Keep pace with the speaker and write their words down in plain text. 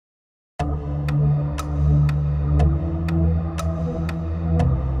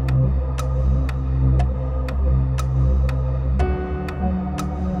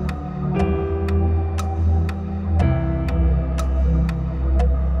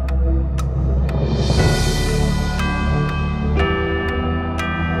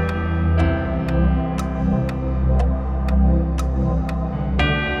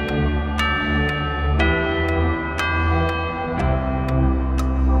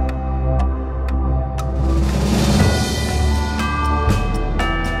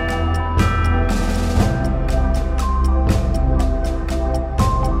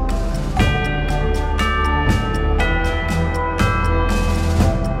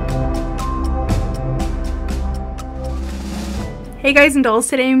Hey guys and dolls,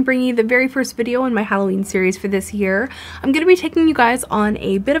 today I'm bringing you the very first video in my Halloween series for this year. I'm going to be taking you guys on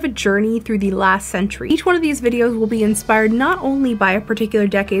a bit of a journey through the last century. Each one of these videos will be inspired not only by a particular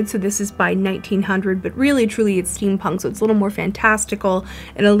decade, so this is by 1900, but really truly it's steampunk, so it's a little more fantastical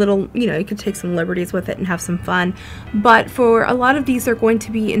and a little, you could take some liberties with it and have some fun. But for a lot of these, they're going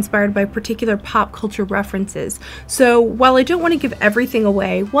to be inspired by particular pop culture references. So while I don't want to give everything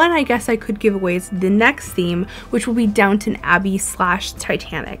away, one I guess I could give away is the next theme, which will be Downton Abbey /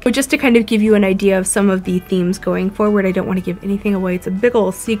 Titanic. But just to kind of give you an idea of some of the themes going forward, I don't want to give anything away. It's a big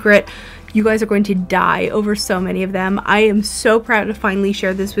old secret. You guys are going to die over so many of them. I am so proud to finally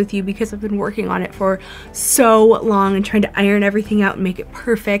share this with you because I've been working on it for so long and trying to iron everything out and make it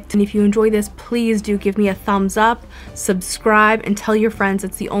perfect. And if you enjoy this, please do give me a thumbs up, subscribe, and tell your friends.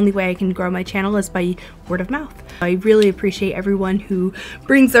 It's the only way I can grow my channel is by word of mouth. I really appreciate everyone who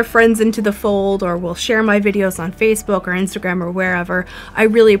brings their friends into the fold or will share my videos on Facebook or Instagram or wherever. I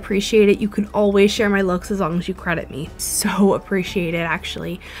really appreciate it. You can always share my looks as long as you credit me. So appreciate it,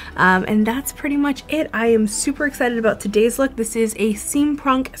 actually. And that's pretty much it. I am super excited about today's look. This is a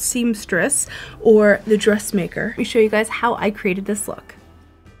Steampunk seamstress, or the dressmaker. Let me show you guys how I created this look.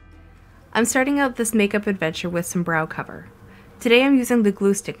 I'm starting out this makeup adventure with some brow cover. Today I'm using the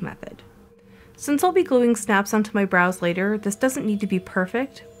glue stick method. Since I'll be gluing snaps onto my brows later, this doesn't need to be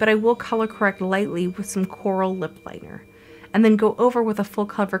perfect, but I will color correct lightly with some coral lip liner, and then go over with a full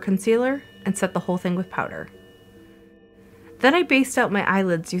cover concealer and set the whole thing with powder. Then I based out my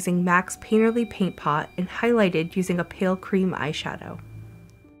eyelids using MAC's Painterly Paint Pot and highlighted using a pale cream eyeshadow.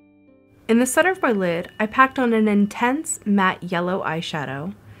 In the center of my lid, I packed on an intense matte yellow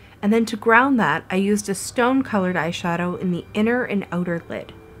eyeshadow, and then to ground that, I used a stone-colored eyeshadow in the inner and outer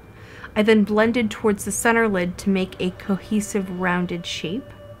lid. I then blended towards the center lid to make a cohesive rounded shape.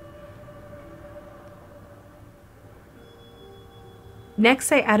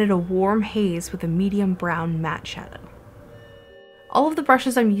 Next, I added a warm haze with a medium brown matte shadow. All of the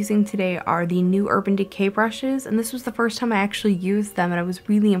brushes I'm using today are the new Urban Decay brushes, and this was the first time I actually used them, and I was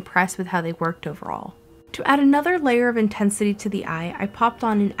really impressed with how they worked overall. To add another layer of intensity to the eye, I popped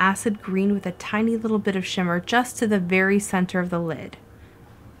on an acid green with a tiny little bit of shimmer just to the very center of the lid.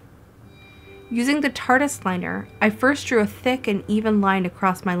 Using the Tarteist liner, I first drew a thick and even line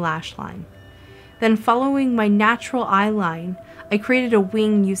across my lash line. Then, following my natural eye line, I created a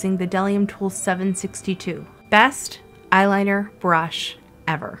wing using the Delium Tool 762. Best eyeliner brush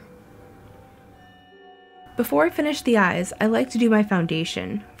ever. Before I finish the eyes, I like to do my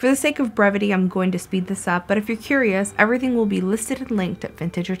foundation. For the sake of brevity, I'm going to speed this up, but if you're curious, everything will be listed and linked at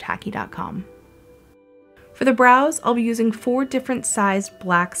Vintageortacky.com. For the brows, I'll be using 4 different sized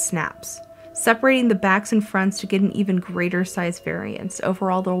black snaps, separating the backs and fronts to get an even greater size variance.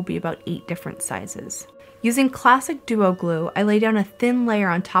 Overall, there will be about 8 different sizes. Using classic duo glue, I lay down a thin layer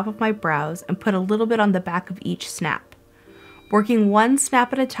on top of my brows and put a little bit on the back of each snap. Working one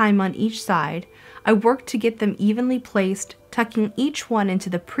snap at a time on each side, I worked to get them evenly placed, tucking each one into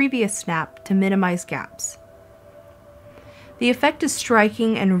the previous snap to minimize gaps. The effect is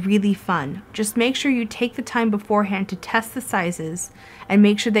striking and really fun. Just make sure you take the time beforehand to test the sizes and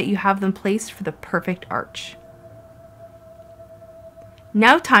make sure that you have them placed for the perfect arch.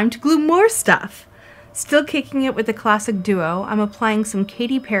 Now time to glue more stuff! Still kicking it with the classic duo, I'm applying some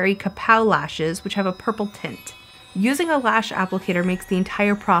Katy Perry Kapow lashes, which have a purple tint. Using a lash applicator makes the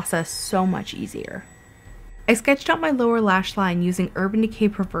entire process so much easier. I sketched out my lower lash line using Urban Decay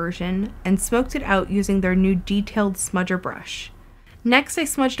Perversion and smoked it out using their new detailed smudger brush. Next, I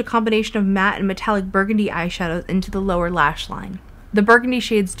smudged a combination of matte and metallic burgundy eyeshadows into the lower lash line. The burgundy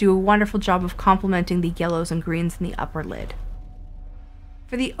shades do a wonderful job of complementing the yellows and greens in the upper lid.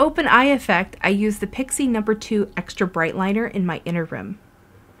 For the open eye effect, I used the Pixie No. 2 Extra Bright Liner in my inner rim.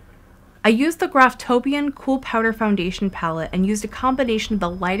 I used the Graftobian Cool Powder Foundation palette and used a combination of the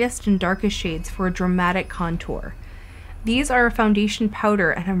lightest and darkest shades for a dramatic contour. These are a foundation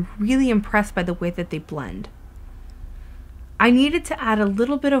powder and I'm really impressed by the way that they blend. I needed to add a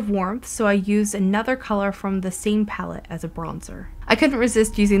little bit of warmth, so I used another color from the same palette as a bronzer. I couldn't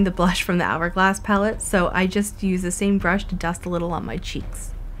resist using the blush from the Hourglass palette, so I just used the same brush to dust a little on my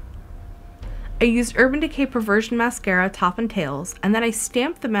cheeks. I used Urban Decay Perversion Mascara top and tails, and then I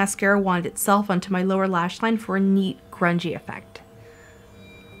stamped the mascara wand itself onto my lower lash line for a neat, grungy effect.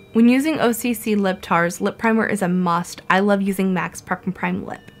 When using OCC lip tars, lip primer is a must. I love using MAC's Prep and Prime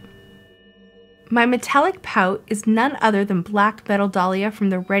Lip. My metallic pout is none other than Black Metal Dahlia from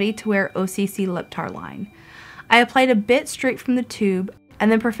the Ready to Wear OCC lip tar line. I applied a bit straight from the tube,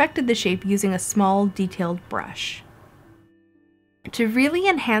 and then perfected the shape using a small, detailed brush. To really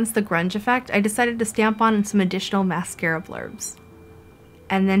enhance the grunge effect, I decided to stamp on some additional mascara blurbs.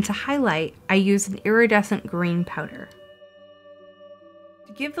 And then to highlight, I used an iridescent green powder.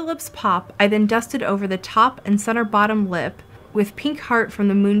 To give the lips pop, I then dusted over the top and center bottom lip with Pink Heart from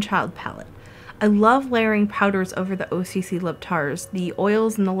the Moonchild palette. I love layering powders over the OCC lip tars. The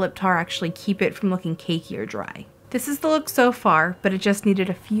oils in the lip tar actually keep it from looking cakey or dry. This is the look so far, but it just needed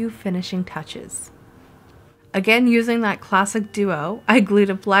a few finishing touches. Again, using that classic duo, I glued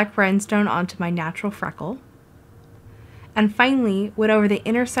a black rhinestone onto my natural freckle. And finally, went over the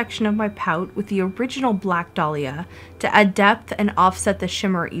intersection of my pout with the original black dahlia to add depth and offset the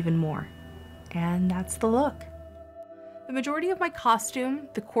shimmer even more. And that's the look. The majority of my costume,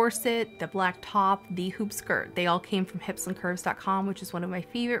 the corset, the black top, the hoop skirt, they all came from hipsandcurves.com, which is one of my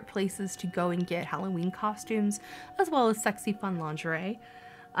favorite places to go and get Halloween costumes, as well as sexy fun lingerie.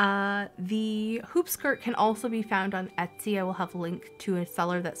 The hoop skirt can also be found on Etsy. I will have a link to a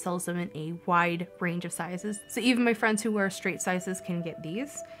seller that sells them in a wide range of sizes. So even my friends who wear straight sizes can get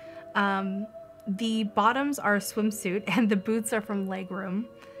these. The bottoms are a swimsuit and the boots are from Legroom.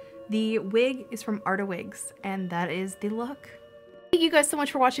 The wig is from Arta Wigs, and that is the look. Thank you guys so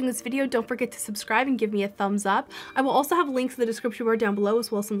much for watching this video. Don't forget to subscribe and give me a thumbs up. I will also have links in the description bar down below,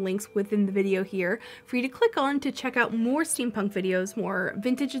 as well as some links within the video here for you to click on to check out more steampunk videos, more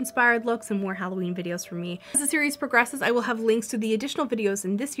vintage inspired looks, and more Halloween videos from me. As the series progresses, I will have links to the additional videos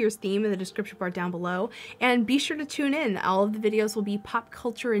in this year's theme in the description bar down below, and be sure to tune in. All of the videos will be pop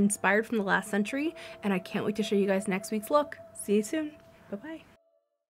culture inspired from the last century, and I can't wait to show you guys next week's look. See you soon. Bye-bye.